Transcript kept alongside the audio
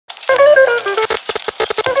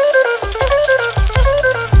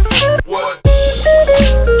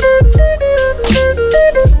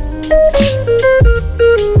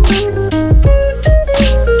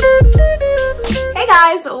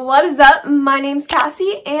guys, what is up? My name's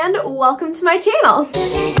Cassie and welcome to my channel.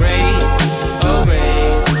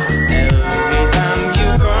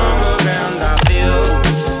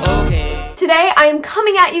 Today I am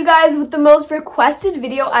coming at you guys with the most requested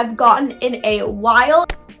video I've gotten in a while.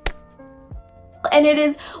 And it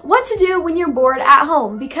is what to do when you're bored at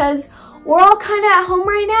home, because we're all kind of at home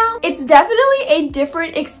right now. It's definitely a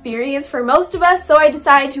different experience for most of us, so I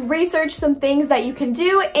decided to research some things that you can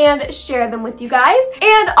do and share them with you guys.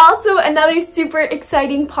 And also another super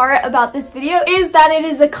exciting part about this video is that it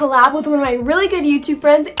is a collab with one of my really good YouTube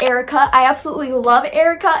friends, Erika. I absolutely love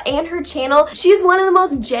Erika and her channel. She's one of the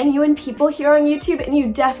most genuine people here on YouTube, and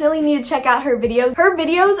you definitely need to check out her videos. Her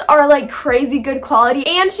videos are like crazy good quality,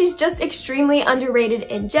 and she's just extremely underrated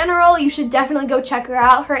in general. You should definitely go check her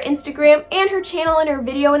out. Her Instagram and her channel and her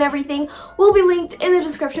video and everything will be linked in the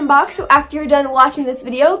description box, so after you're done watching this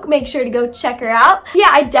video, make sure to go check her out. Yeah,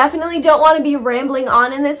 I definitely don't want to be rambling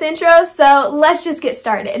on in this intro, so let's just get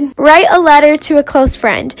started. Write a letter to a close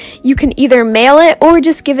friend. You can either mail it or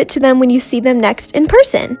just give it to them when you see them next in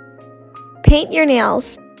person. Paint your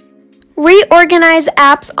nails. Reorganize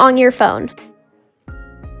apps on your phone.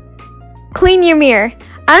 Clean your mirror.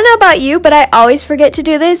 I don't know about you, but I always forget to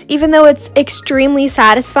do this, even though it's extremely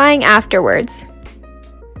satisfying afterwards.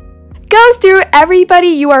 Go through everybody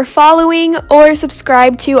you are following or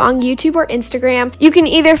subscribed to on YouTube or Instagram. You can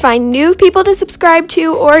either find new people to subscribe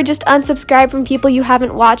to or just unsubscribe from people you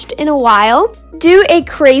haven't watched in a while. Do a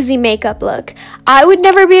crazy makeup look. I would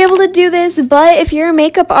never be able to do this, but if you're a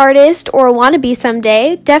makeup artist or want to be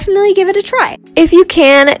someday, definitely give it a try. If you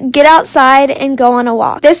can, get outside and go on a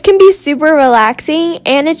walk. This can be super relaxing,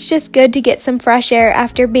 and it's just good to get some fresh air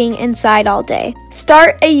after being inside all day.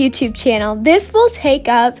 Start a YouTube channel. This will take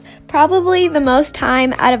up probably the most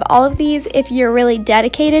time out of all of these if you're really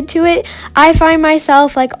dedicated to it. I find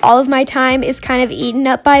myself like all of my time is kind of eaten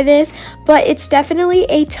up by this, but it's definitely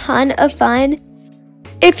a ton of fun.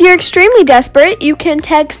 If you're extremely desperate, you can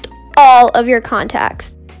text all of your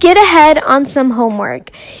contacts. Get ahead on some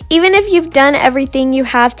homework. Even if you've done everything you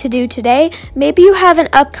have to do today, maybe you have an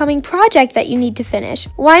upcoming project that you need to finish.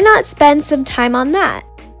 Why not spend some time on that?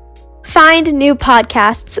 Find new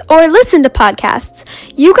podcasts or listen to podcasts.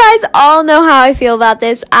 You guys all know how I feel about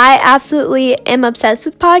this. I absolutely am obsessed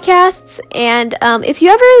with podcasts, and if you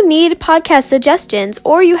ever need podcast suggestions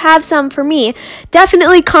or you have some for me,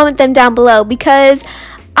 definitely comment them down below because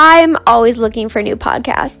I'm always looking for new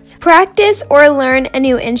podcasts. Practice or learn a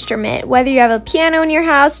new instrument. Whether you have a piano in your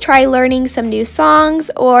house, try learning some new songs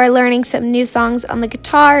or learning some new songs on the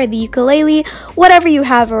guitar or the ukulele, whatever you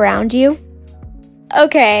have around you.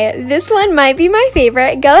 Okay, this one might be my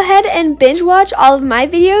favorite. Go ahead and binge watch all of my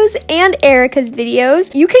videos and Erika's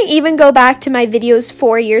videos. You can even go back to my videos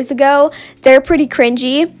 4 years ago. They're pretty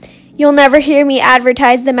cringy. You'll never hear me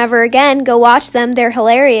advertise them ever again. Go watch them, they're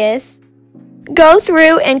hilarious. Go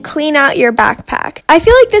through and clean out your backpack. I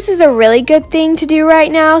feel like this is a really good thing to do right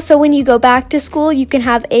now, so when you go back to school, you can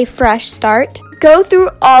have a fresh start. Go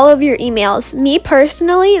through all of your emails. Me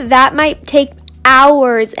personally, that might take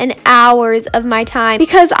hours and hours of my time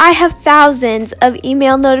because I have thousands of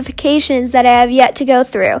email notifications that I have yet to go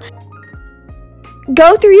through.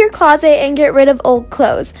 Go through your closet and get rid of old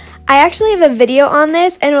clothes. I actually have a video on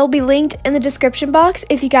this and it will be linked in the description box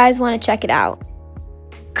if you guys want to check it out.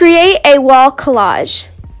 Create a wall collage.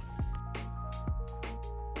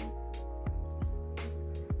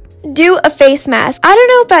 Do a face mask. I don't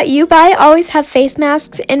know about you, but I always have face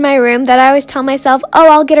masks in my room that I always tell myself, oh,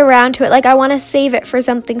 I'll get around to it, like I want to save it for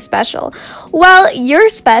something special. Well, you're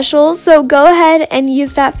special, so go ahead and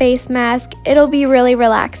use that face mask. It'll be really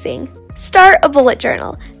relaxing. Start a bullet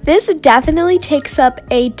journal. This definitely takes up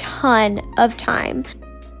a ton of time.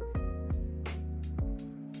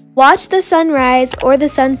 Watch the sunrise or the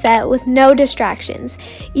sunset with no distractions.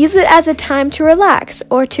 Use it as a time to relax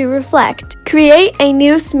or to reflect. Create a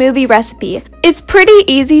new smoothie recipe. It's pretty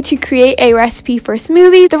easy to create a recipe for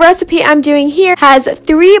smoothies. The recipe I'm doing here has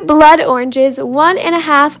 3 blood oranges,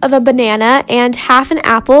 1.5 of a banana, and half an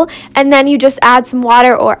apple, and then you just add some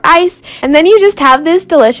water or ice, and then you just have this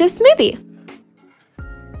delicious smoothie.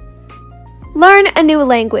 Learn a new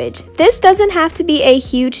language. This doesn't have to be a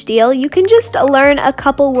huge deal. You can just learn a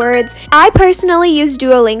couple words. I personally use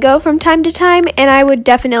Duolingo from time to time, and I would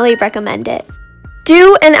definitely recommend it.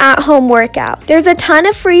 Do an at-home workout. There's a ton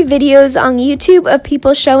of free videos on YouTube of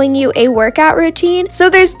people showing you a workout routine, so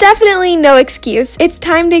there's definitely no excuse. It's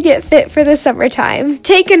time to get fit for the summertime.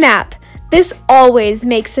 Take a nap. This always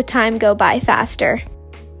makes the time go by faster.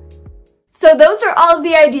 So those are all of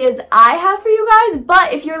the ideas I have for you guys,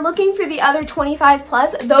 but if you're looking for the other 25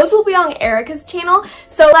 plus, those will be on Erika's channel.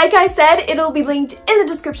 So like I said, it'll be linked in the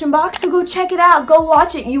description box, so go check it out, go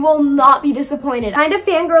watch it. You will not be disappointed. Kind of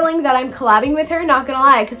fangirling that I'm collabing with her, not gonna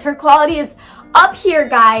lie, because her quality is up here,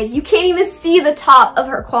 guys. You can't even see the top of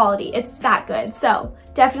her quality. It's that good, so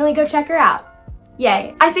definitely go check her out.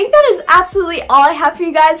 Yay. I think that is absolutely all I have for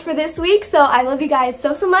you guys for this week, so I love you guys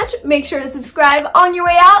so much. Make sure to subscribe on your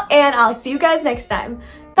way out, and I'll see you guys next time.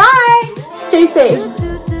 Bye! Stay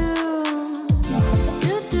safe.